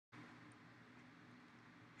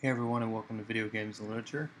Hey everyone, and welcome to Video Games and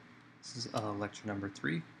Literature. This is lecture number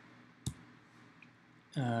 3.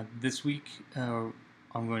 This week, I'm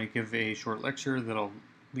going to give a short lecture that'll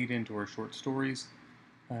lead into our short stories.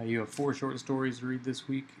 You have 4 short stories to read this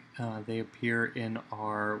week. They appear in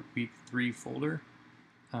our week 3 folder.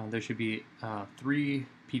 There should be 3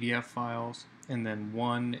 PDF files, and then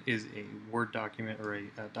 1 is a Word document or a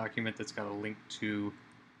document that's got a link to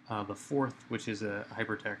the 4th, which is a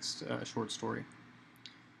hypertext short story.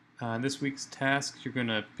 This week's task, you're going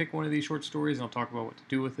to pick one of these short stories and I'll talk about what to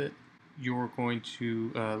do with it. You're going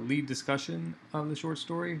to lead discussion of the short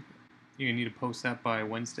story. You're going to need to post that by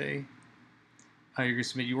Wednesday. You're going to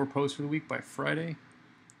submit your post for the week by Friday,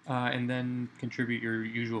 and then contribute your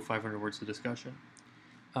usual 500 words of discussion.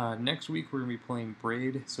 Next week, we're going to be playing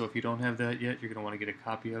Braid, so if you don't have that yet, you're going to want to get a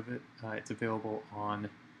copy of it. It's available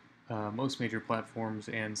on most major platforms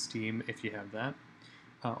and Steam if you have that.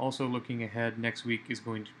 Also looking ahead, next week is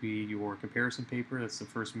going to be your comparison paper. That's the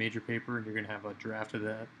first major paper, and you're going to have a draft of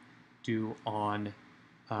that due on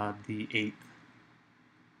the 8th.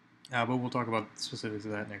 But we'll talk about the specifics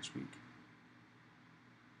of that next week.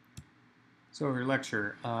 So our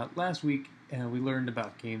lecture. Last week we learned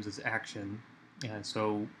about games as action.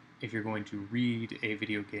 So if you're going to read a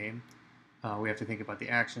video game, we have to think about the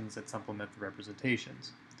actions that supplement the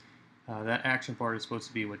representations. That action part is supposed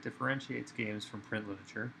to be what differentiates games from print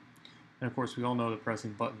literature. And of course, we all know that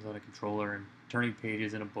pressing buttons on a controller and turning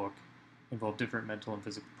pages in a book involve different mental and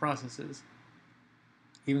physical processes.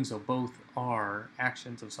 Even so, both are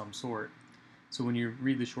actions of some sort. So when you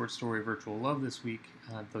read the short story Virtual Love this week,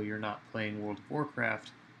 though you're not playing World of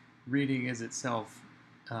Warcraft, reading is itself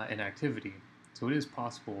an activity. So it is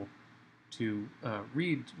possible to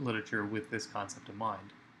read literature with this concept in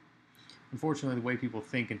mind. Unfortunately, the way people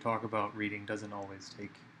think and talk about reading doesn't always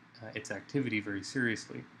take its activity very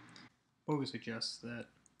seriously. Boga suggests that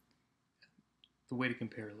the way to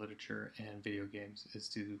compare literature and video games is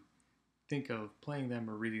to think of playing them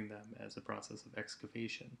or reading them as a process of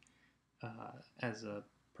excavation, as a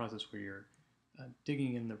process where you're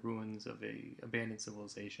digging in the ruins of an abandoned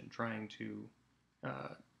civilization, trying to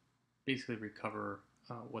basically recover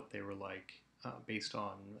what they were like based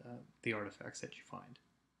on the artifacts that you find.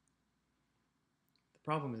 The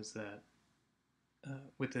problem is that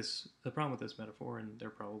the problem with this metaphor, and there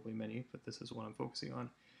are probably many, but this is what I'm focusing on,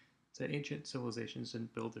 is that ancient civilizations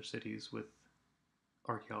didn't build their cities with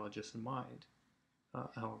archaeologists in mind.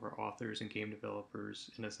 However, authors and game developers,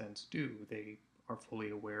 in a sense, do. They are fully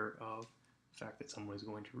aware of the fact that someone is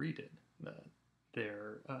going to read it,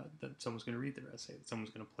 that someone's going to read their essay, that someone's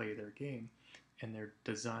going to play their game, and they're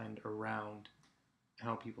designed around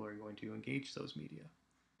how people are going to engage those media.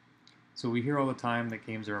 So we hear all the time that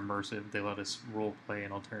games are immersive. They let us role play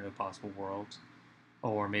in alternative possible worlds.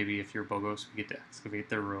 Or maybe if you're Bogos, we get to excavate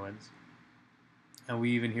their ruins. And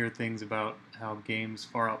we even hear things about how games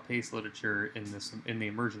far outpace literature in the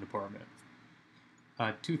immersion department.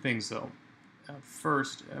 2 things though.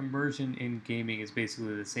 First, immersion in gaming is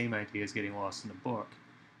basically the same idea as getting lost in a book.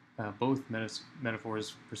 Both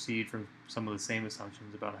metaphors proceed from some of the same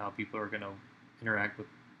assumptions about how people are going to interact with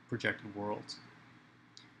projected worlds.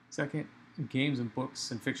 Second, games and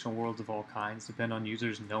books and fictional worlds of all kinds depend on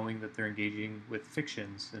users knowing that they're engaging with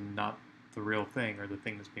fictions and not the real thing or the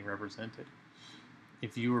thing that's being represented.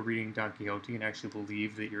 If you were reading Don Quixote and actually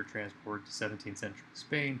believed that you're transported to 17th century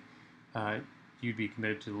Spain, you'd be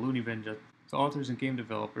committed to the loony bin. So authors and game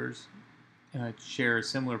developers share a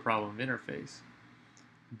similar problem of interface.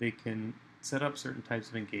 They can set up certain types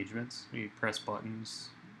of engagements. You press buttons,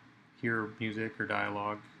 hear music or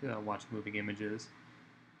dialogue, watch moving images.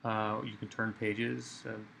 You can turn pages,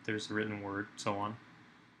 there's the written word, so on.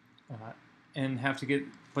 And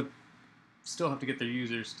still have to get their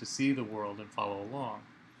users to see the world and follow along.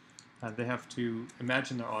 They have to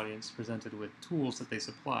imagine their audience presented with tools that they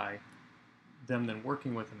supply, them then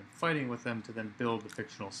working with them and fighting with them to then build the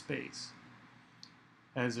fictional space.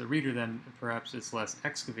 As a reader then, perhaps it's less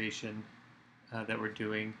excavation that we're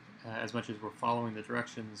doing, as much as we're following the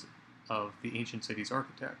directions of the ancient city's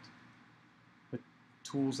architect. With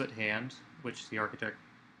tools at hand, which the architect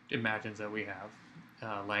imagines that we have,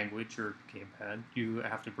 language or gamepad, you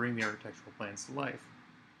have to bring the architectural plans to life.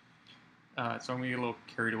 So I'm going to get a little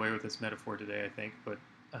carried away with this metaphor today, I think, but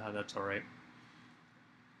that's all right.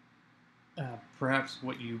 Perhaps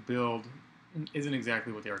what you build isn't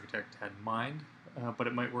exactly what the architect had in mind, but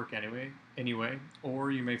it might work anyway, or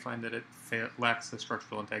you may find that it lacks the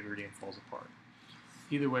structural integrity and falls apart.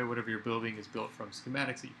 Either way, whatever you're building is built from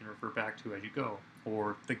schematics that you can refer back to as you go,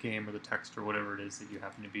 or the game or the text or whatever it is that you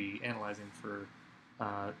happen to be analyzing for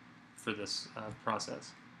this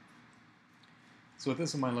process. So with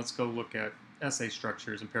this in mind, let's go look at essay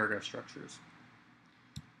structures and paragraph structures.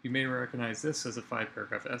 You may recognize this as a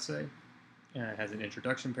 5-paragraph essay. It has an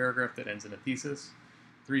introduction paragraph that ends in a thesis,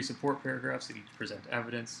 3 support paragraphs that each present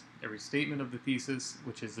evidence, every statement of the thesis,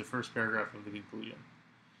 which is the first paragraph of the conclusion.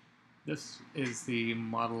 This is the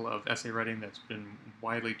model of essay writing that's been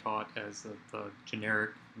widely taught as the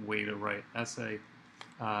generic way to write an essay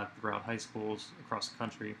throughout high schools across the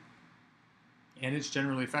country. And it's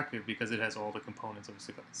generally effective because it has all the components of a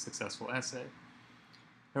successful essay.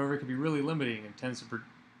 However, it can be really limiting and tends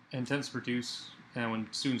to produce, and when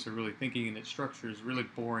students are really thinking in its structures, really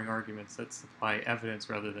boring arguments that supply evidence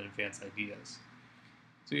rather than advance ideas.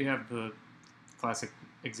 So you have the classic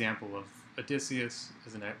example of Odysseus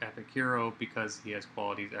as an epic hero because he has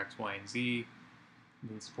qualities X, Y, and Z.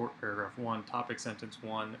 Then support paragraph 1, topic sentence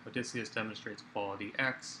 1, Odysseus demonstrates quality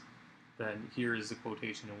X. Then here is the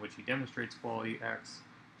quotation in which he demonstrates quality X,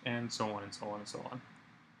 and so on and so on and so on.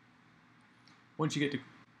 Once you get to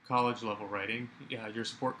college level writing, your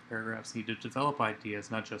support paragraphs need to develop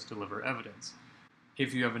ideas, not just deliver evidence.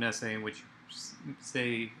 If you have an essay in which you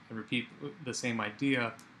say and repeat the same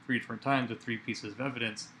idea 3 different times with 3 pieces of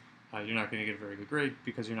evidence, you're not going to get a very good grade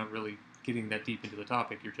because you're not really getting that deep into the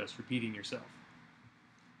topic, you're just repeating yourself.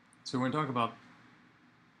 So we're going to talk about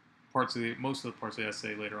most of the parts of the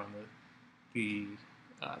essay later on the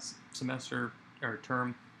semester or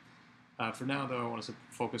term. For now, though, I want to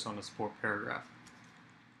focus on the support paragraph.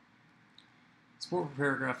 Support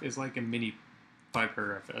paragraph is like a mini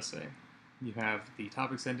 5-paragraph essay. You have the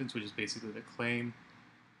topic sentence, which is basically the claim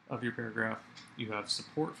of your paragraph. You have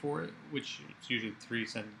support for it, which is usually 3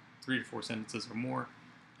 to 4 sentences or more.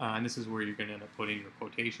 And this is where you're going to end up putting your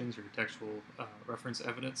quotations, your textual reference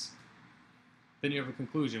evidence. Then you have a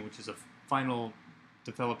conclusion, which is a final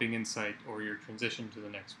developing insight or your transition to the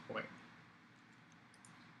next point.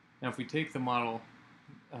 Now, if we take the model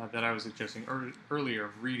that I was suggesting earlier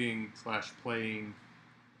of reading / playing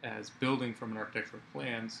as building from an architectural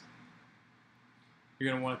plans, you're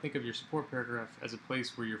going to want to think of your support paragraph as a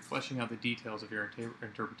place where you're fleshing out the details of your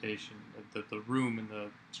interpretation, the room and the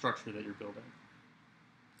structure that you're building.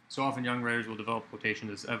 So often young writers will develop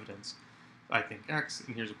quotations as evidence. I think X,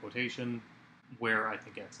 and here's a quotation where I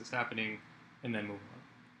think X is happening, and then move on.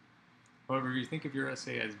 However, if you think of your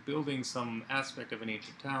essay as building some aspect of an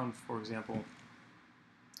ancient town, for example,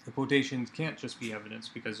 the quotations can't just be evidence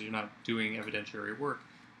because you're not doing evidentiary work.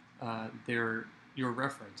 They're your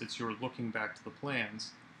reference. It's your looking back to the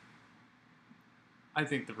plans. I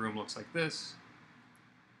think the room looks like this.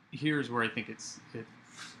 Here's where I think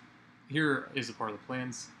here is a part of the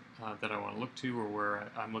plans that I want to look to, or where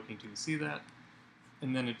I'm looking to see that,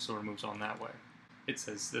 and then it sort of moves on that way. It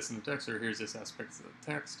says this in the text, or here's this aspect of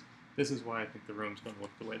the text. This is why I think the room's going to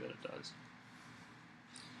look the way that it does.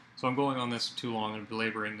 So I'm going on this too long and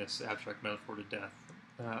belaboring this abstract metaphor to death.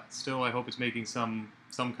 Still, I hope it's making some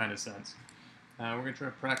kind of sense. We're going to try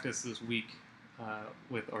to practice this week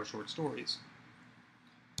with our short stories.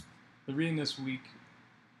 In the reading this week,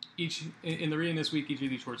 each of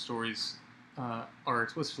these short stories are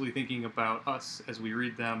explicitly thinking about us as we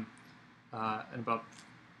read them and about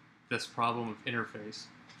this problem of interface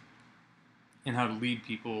and how to lead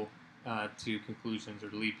people to conclusions or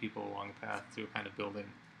to lead people along a path to a kind of building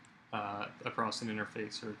across an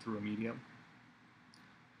interface or through a medium.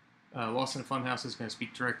 Lost in a Funhouse is going to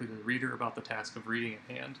speak directly to the reader about the task of reading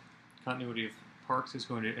at hand. Continuity of Parks is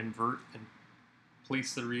going to invert and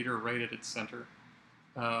place the reader right at its center.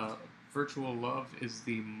 Virtual Love is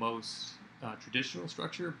the most traditional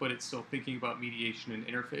structure, but it's still thinking about mediation and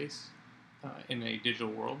interface in a digital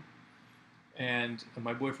world. And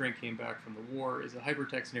My Boyfriend Came Back from the War is a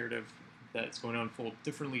hypertext narrative that's going to unfold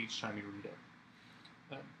differently each time you read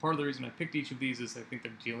it. Part of the reason I picked each of these is I think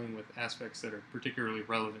they're dealing with aspects that are particularly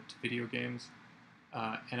relevant to video games,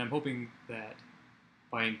 and I'm hoping that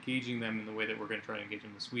by engaging them in the way that we're going to try to engage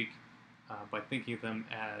them this week, by thinking of them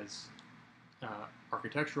as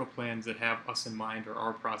architectural plans that have us in mind or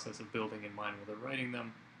our process of building in mind while they're writing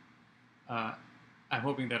them, I'm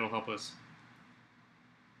hoping that'll help us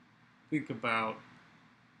think about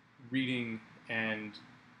reading and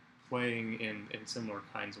playing in similar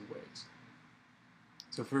kinds of ways.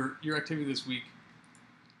 So for your activity this week,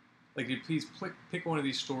 I'd like you to please pick one of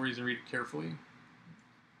these stories and read it carefully,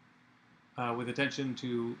 with attention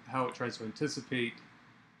to how it tries to anticipate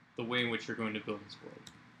the way in which you're going to build this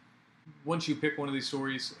world. Once you pick one of these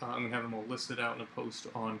stories, I'm going to have them all listed out in a post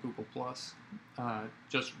on Google+.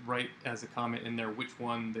 Just write as a comment in there which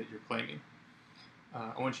one that you're claiming.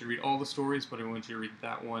 I want you to read all the stories, but I want you to read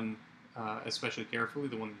that one especially carefully,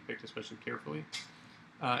 the one that you picked especially carefully,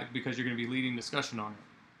 because you're going to be leading discussion on it.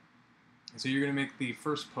 So you're going to make the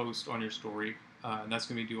first post on your story, and that's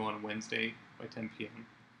going to be due on Wednesday by 10 p.m.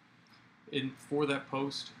 For that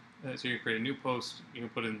post, so you're going to create a new post, you're going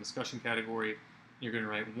to put it in the discussion category, you're going to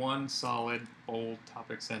write one solid, bold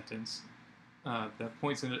topic sentence that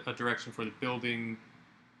points in a direction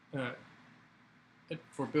uh,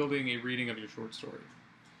 for building a reading of your short story.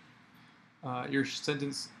 Your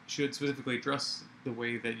sentence should specifically address the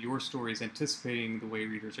way that your story is anticipating the way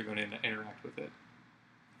readers are going to interact with it.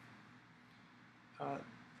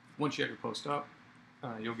 Once you have your post up,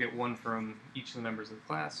 you'll get one from each of the members of the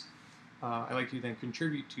class. I'd like you to then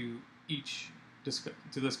contribute to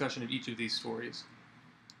the discussion of each of these stories.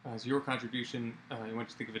 As your contribution, you want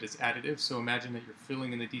to think of it as additive. So imagine that you're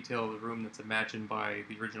filling in the detail of the room that's imagined by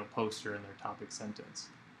the original poster in their topic sentence.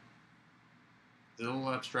 It's a little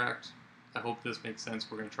abstract. I hope this makes sense.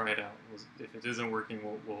 We're going to try it out. If it isn't working,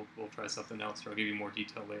 we'll try something else, or I'll give you more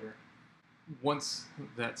detail later. Once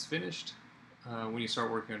that's finished, when you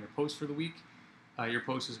start working on your post for the week, your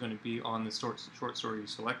post is going to be on the short story you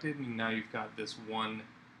selected, and now you've got this one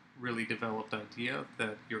really developed idea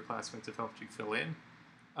that your classmates have helped you fill in.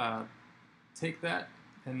 Take that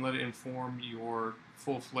and let it inform your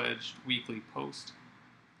full-fledged weekly post.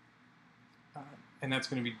 And that's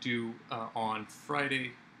going to be due on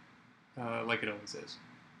Friday, like it always is.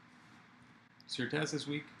 So your task this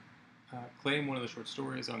week, claim one of the short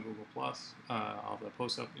stories on Google+. I'll have that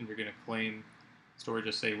post up, and you're going to claim the story.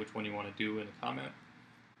 Just say which one you want to do in a comment.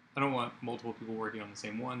 I don't want multiple people working on the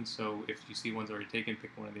same one, so if you see one's already taken,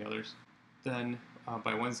 pick one of the others. Then,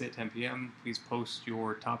 by Wednesday at 10 p.m., please post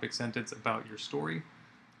your topic sentence about your story.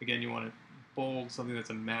 Again, you want to bold something that's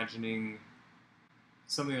imagining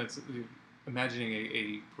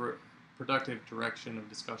a productive direction of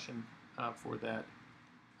discussion for that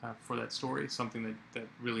story, something that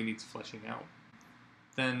really needs fleshing out.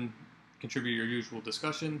 Then contribute your usual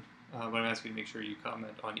discussion, but I'm asking you to make sure you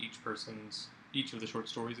comment on each of the short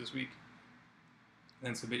stories this week. And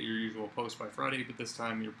then submit your usual post by Friday, but this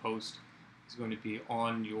time your post is going to be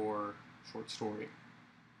on your short story.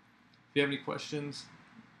 If you have any questions,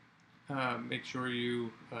 make sure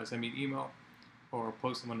you send me an email or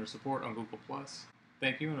post them under support on Google+.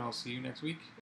 Thank you, and I'll see you next week.